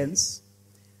experience,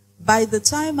 by the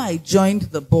time I joined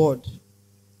the board,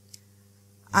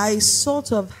 I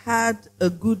sort of had a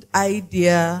good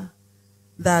idea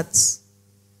that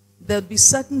there'd be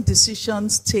certain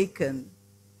decisions taken,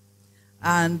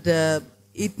 and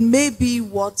it may be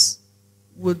what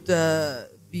would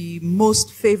be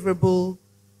most favorable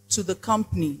to the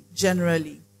company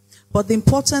generally. But the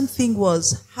important thing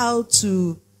was how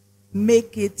to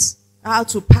make it, how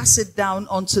to pass it down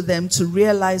onto them to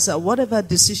realize that whatever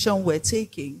decision we're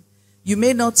taking, you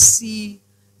may not see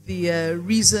the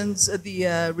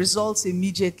results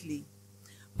immediately,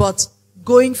 but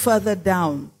going further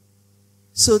down.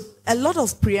 So a lot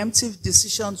of preemptive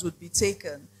decisions would be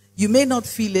taken. You may not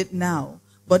feel it now,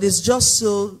 but it's just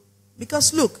so,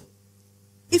 because look,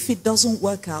 if it doesn't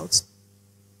work out,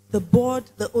 the board,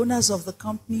 the owners of the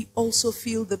company also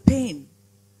feel the pain.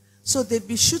 So they'd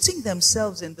be shooting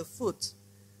themselves in the foot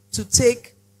to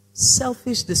take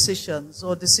selfish decisions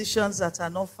or decisions that are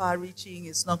not far-reaching,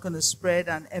 it's not going to spread,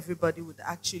 and everybody would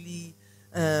actually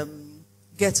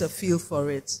get a feel for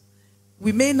it.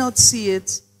 We may not see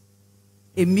it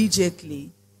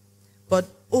immediately, but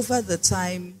over the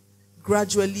time,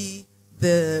 gradually,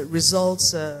 the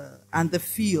results and the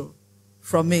feel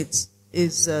from it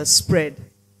is spread.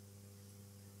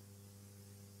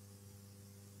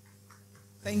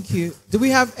 Thank you. Do we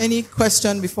have any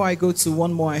question before I go to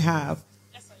one more I have?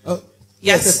 Oh,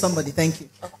 yes, there's somebody. Thank you.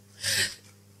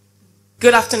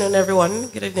 Good afternoon, everyone.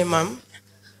 Good evening, ma'am.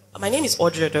 My name is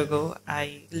Audrey Odogo.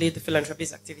 I lead the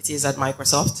philanthropist activities at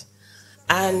Microsoft.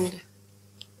 And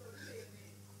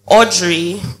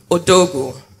Audrey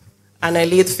Odogo, and I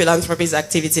lead philanthropist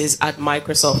activities at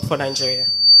Microsoft for Nigeria.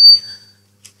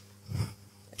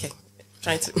 Okay,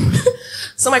 trying to.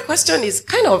 So my question is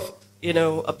kind of, you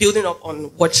know, building up on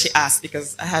what she asked,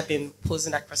 because I had been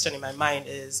posing that question in my mind,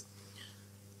 is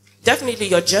definitely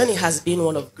your journey has been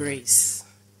one of grace.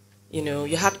 You know,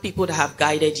 you had people that have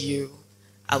guided you,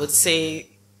 I would say,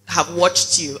 have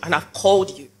watched you and have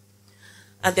called you.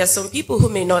 And there are some people who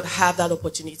may not have that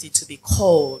opportunity to be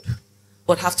called,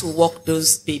 but have to walk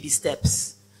those baby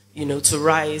steps, you know, to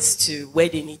rise to where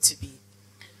they need to be.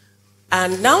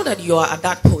 And now that you are at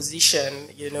that position,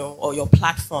 you know, or your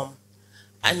platform,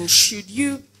 and should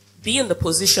you be in the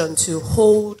position to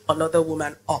hold another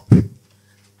woman up,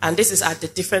 and this is at the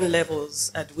different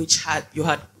levels at which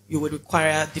you would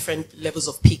require different levels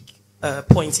of peak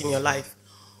points in your life,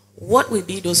 what would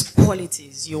be those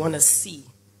qualities you want to see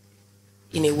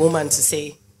in a woman to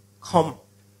say, come?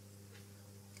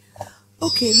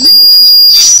 Okay,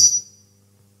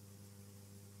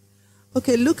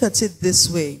 look at it this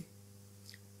way.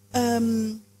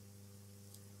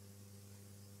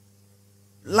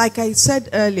 Like I said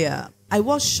earlier, I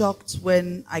was shocked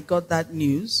when I got that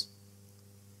news.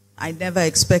 I never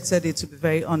expected it, to be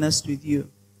very honest with you.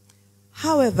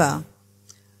 However,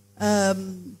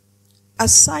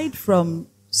 aside from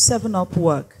 7-Up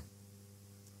work,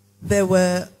 there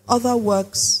were other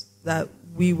works that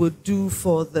we would do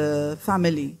for the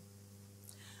family.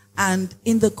 And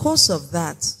in the course of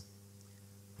that,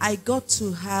 I got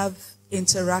to have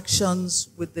interactions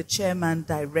with the chairman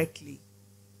directly.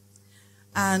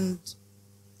 And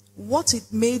what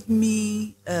it made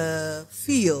me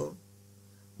feel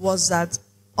was that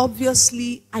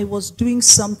obviously I was doing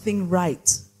something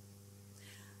right.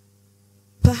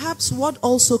 Perhaps what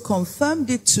also confirmed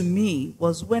it to me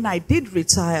was when I did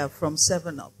retire from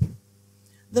 7up.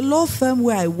 The law firm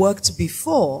where I worked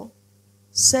before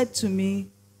said to me,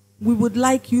 we would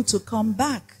like you to come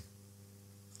back.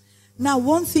 Now,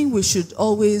 one thing we should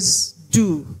always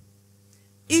do,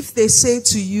 if they say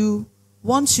to you,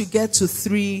 once you get to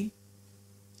 3,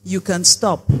 you can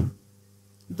stop.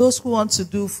 Those who want to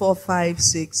do 4, 5,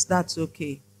 6, that's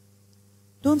okay.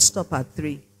 Don't stop at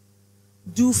 3.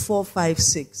 Do 4, 5,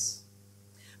 6.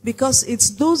 Because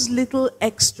it's those little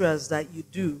extras that you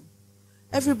do.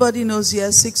 Everybody knows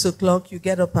here, 6 o'clock, you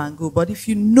get up and go. But if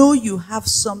you know you have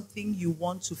something you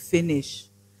want to finish,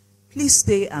 please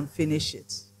stay and finish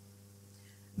it.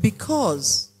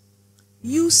 Because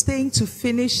you staying to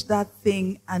finish that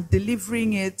thing and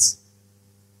delivering it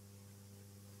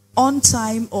on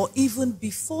time or even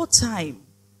before time,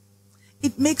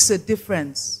 it makes a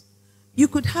difference. You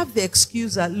could have the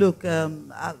excuse that, look,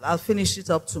 I'll finish it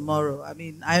up tomorrow. I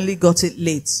mean, I only got it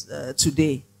late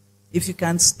today. If you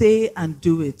can stay and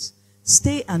do it,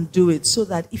 stay and do it so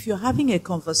that if you're having a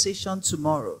conversation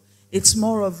tomorrow, it's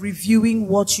more of reviewing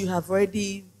what you have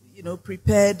already,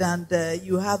 prepared, and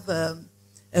you have a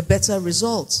better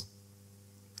result.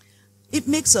 It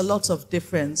makes a lot of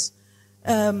difference.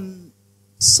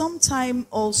 Sometime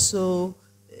also,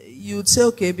 you'd say,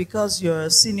 okay, because you're a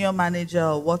senior manager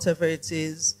or whatever it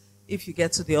is, if you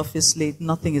get to the office late,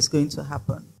 nothing is going to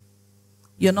happen.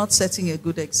 You're not setting a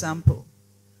good example.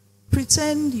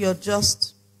 Pretend you're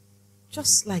just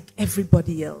like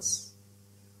everybody else.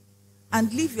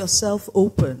 And leave yourself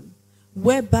open,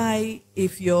 whereby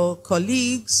if your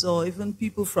colleagues or even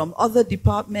people from other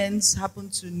departments happen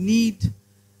to need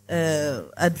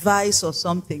advice or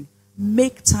something,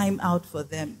 make time out for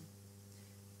them.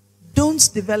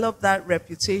 Don't develop that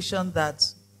reputation that,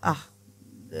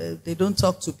 they don't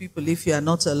talk to people if you are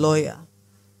not a lawyer.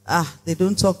 They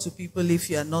don't talk to people if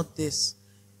you are not this.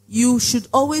 You should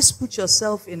always put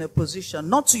yourself in a position,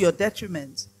 not to your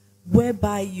detriment,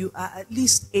 whereby you are at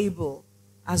least able,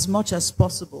 as much as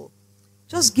possible,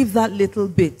 just give that little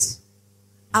bit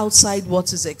outside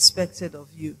what is expected of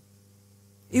you.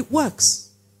 It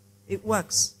works. It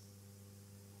works.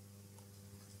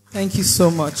 Thank you so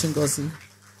much, Ngozi.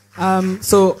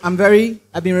 So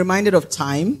I've been reminded of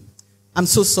time. I'm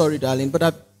so sorry, darling, but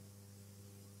I've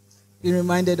been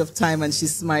reminded of time and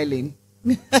she's smiling.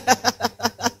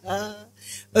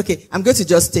 Okay, I'm going to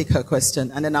just take her question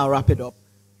and then I'll wrap it up.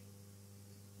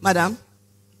 Madam,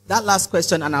 that last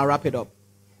question and I'll wrap it up.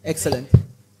 Excellent.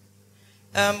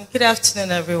 Good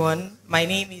afternoon, everyone. My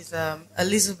name is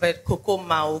Elizabeth Koko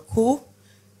Maoku.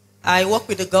 I work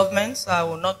with the government, so I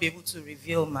will not be able to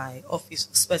reveal my office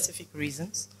for specific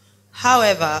reasons.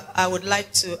 However, I would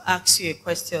like to ask you a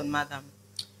question, madam.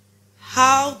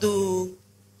 How do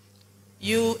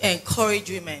you encourage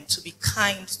women to be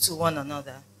kind to one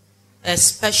another,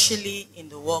 especially in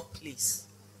the workplace?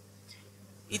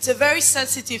 It's a very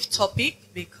sensitive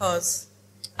topic because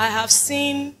I have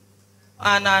seen,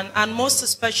 and most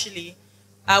especially,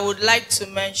 I would like to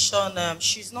mention,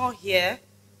 she's not here,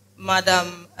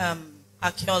 Madam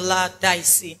Akinola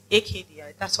Daisy,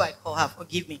 AKD, that's why I call her,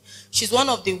 forgive me. She's one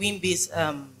of the WIMBI's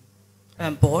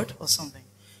board or something.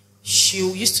 She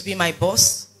used to be my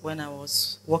boss when I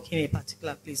was working in a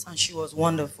particular place, and she was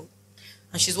wonderful.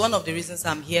 And she's one of the reasons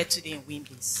I'm here today in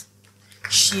WIMBI's.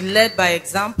 She led by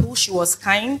example, she was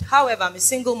kind. However, I'm a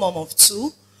single mom of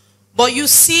 2. But you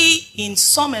see, in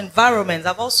some environments,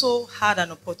 I've also had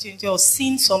an opportunity of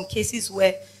seeing some cases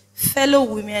where fellow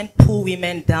women pull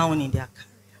women down in their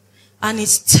career. And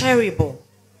it's terrible.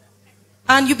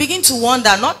 And you begin to wonder,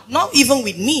 not even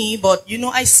with me, but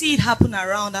I see it happen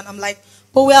around and I'm like,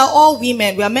 but we are all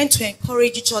women. We are meant to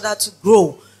encourage each other to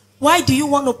grow. Why do you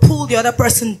want to pull the other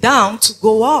person down to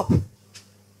go up?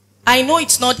 I know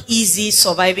it's not easy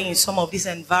surviving in some of these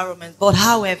environments, but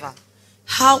however,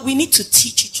 we need to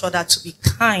teach each other to be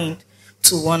kind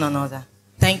to one another.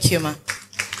 Thank you, ma.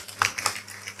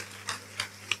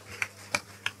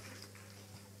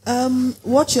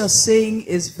 What you're saying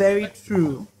is very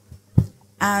true.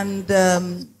 And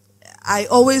I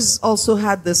always also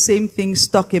had the same thing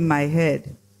stuck in my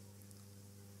head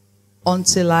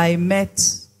until I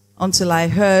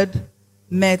heard,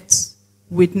 met,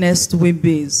 witnessed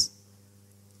WIMBI's.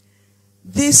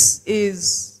 This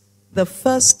is the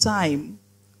first time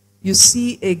you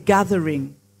see a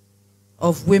gathering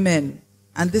of women,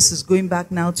 and this is going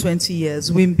back now 20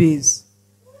 years, WIMBI's.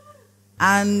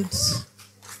 And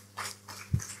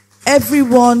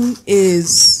everyone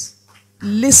is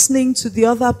listening to the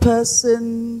other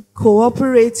person,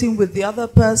 cooperating with the other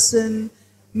person,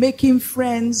 making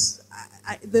friends.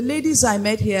 The ladies I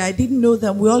met here, I didn't know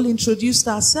them. We all introduced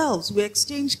ourselves. We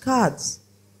exchanged cards.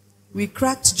 We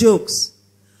cracked jokes.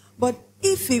 But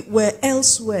if it were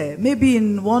elsewhere, maybe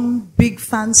in one big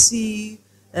fancy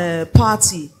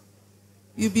party,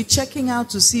 you'd be checking out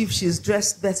to see if she's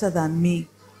dressed better than me.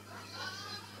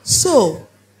 So,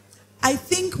 I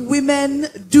think women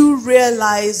do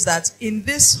realize that in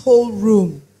this whole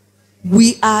room,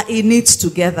 we are in it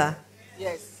together.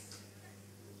 Yes.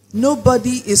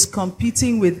 Nobody is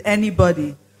competing with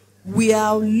anybody. We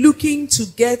are looking to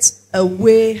get a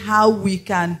way how we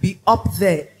can be up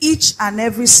there, each and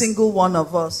every single one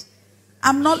of us.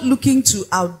 I'm not looking to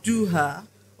outdo her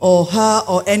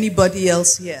or anybody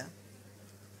else here.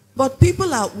 But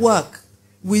people at work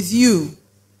with you,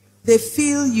 they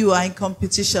feel you are in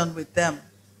competition with them.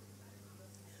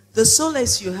 The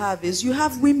solace you have is you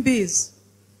have Wimbies,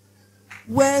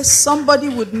 where somebody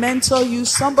would mentor you,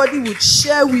 somebody would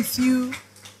share with you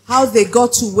how they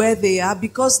got to where they are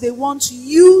because they want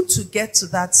you to get to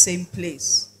that same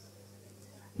place.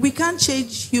 We can't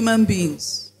change human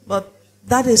beings, but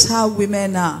that is how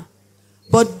women are.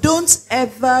 But don't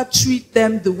ever treat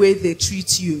them the way they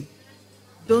treat you.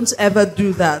 Don't ever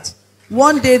do that.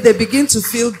 One day they begin to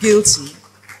feel guilty,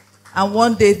 and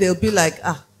one day they'll be like,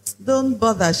 don't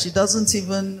bother, she doesn't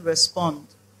even respond.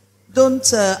 Don't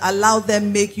allow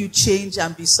them make you change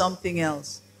and be something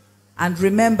else. And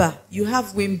remember, you have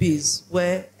Wimbies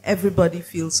where everybody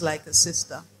feels like a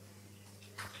sister.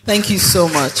 Thank you so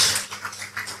much.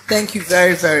 Thank you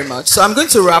very, very much. So I'm going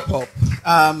to wrap up.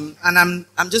 And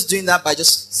I'm just doing that by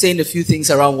just saying a few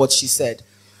things around what she said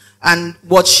and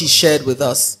what she shared with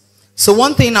us. So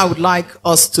one thing I would like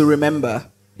us to remember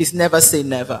is never say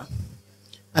never.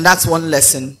 And that's one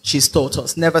lesson she's taught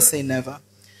us. Never say never.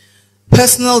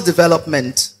 Personal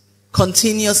development,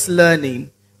 continuous learning,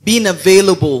 being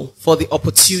available for the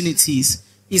opportunities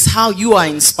is how you are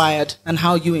inspired and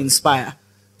how you inspire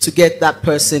to get that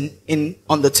person in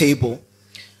on the table.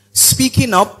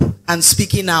 Speaking up and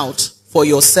speaking out for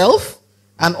yourself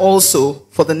and also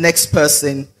for the next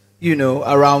person,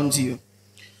 around you.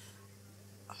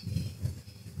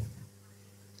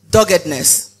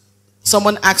 Doggedness.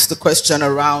 Someone asked the question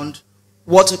around,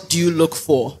 what do you look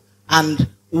for? And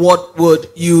what would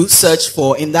you search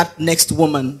for in that next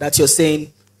woman that you're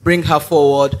saying, bring her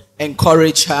forward,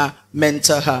 encourage her,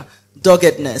 mentor her?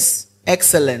 Doggedness,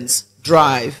 excellence,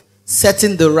 drive,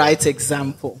 setting the right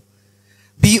example.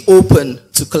 Be open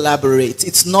to collaborate.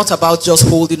 It's not about just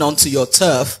holding on to your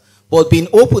turf, but being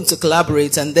open to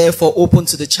collaborate and therefore open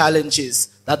to the challenges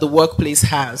that the workplace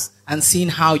has and seeing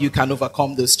how you can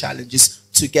overcome those challenges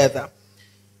together.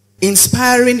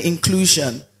 Inspiring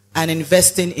inclusion and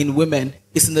investing in women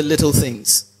is in the little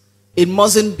things. It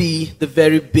mustn't be the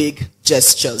very big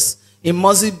gestures. It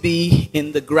mustn't be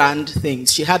in the grand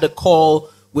things. She had a call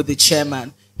with the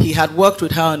chairman. He had worked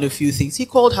with her on a few things. He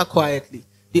called her quietly.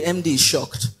 The MD is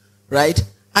shocked, right?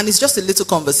 And it's just a little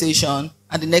conversation,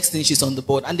 and the next thing she's on the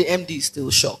board, and the MD is still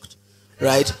shocked,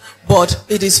 right? But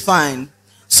it is fine.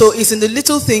 So it's in the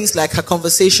little things like her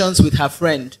conversations with her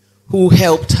friend who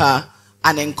helped her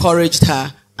and encouraged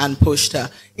her and pushed her.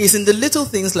 It's in the little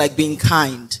things like being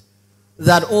kind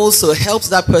that also helps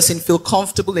that person feel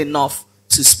comfortable enough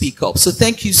to speak up. So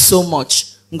thank you so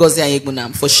much, Ngozi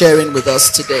Anyaegbunam, for sharing with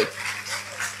us today.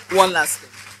 One last thing.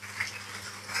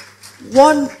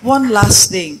 One last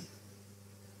thing.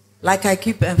 Like I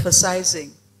keep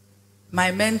emphasizing,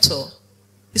 my mentor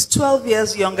is 12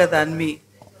 years younger than me.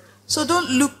 So don't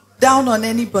look down on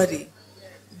anybody.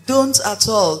 Don't at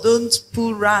all. Don't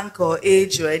pull rank or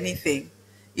age or anything.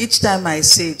 Each time I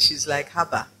say it, she's like,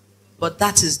 Haba. But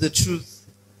that is the truth.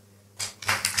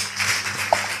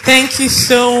 Thank you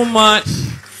so much.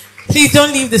 Please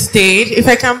don't leave the stage. If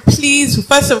I can please,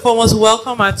 first and foremost,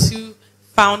 welcome our two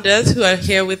founders who are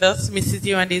here with us, Mrs.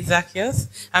 Yewande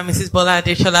Zacchaeus and Mrs. Bola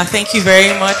Adeshola. Thank you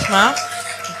very much, ma'am,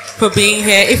 for being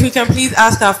here. If we can please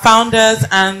ask our founders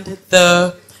and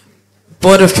the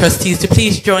Board of Trustees to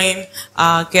please join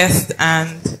our guest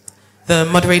and the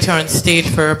moderator on stage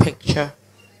for a picture.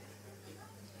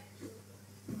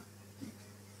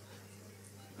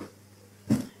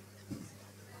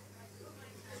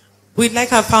 We'd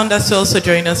like our founders to also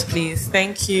join us, please.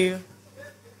 Thank you.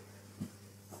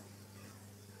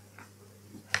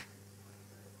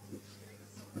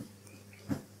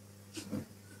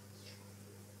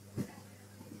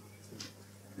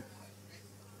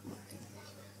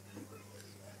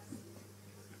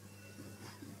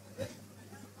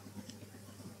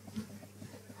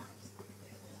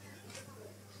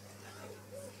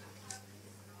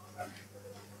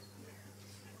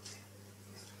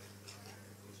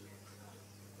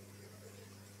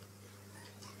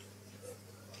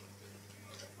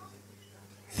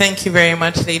 Thank you very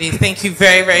much, ladies. Thank you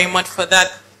very, very much for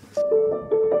that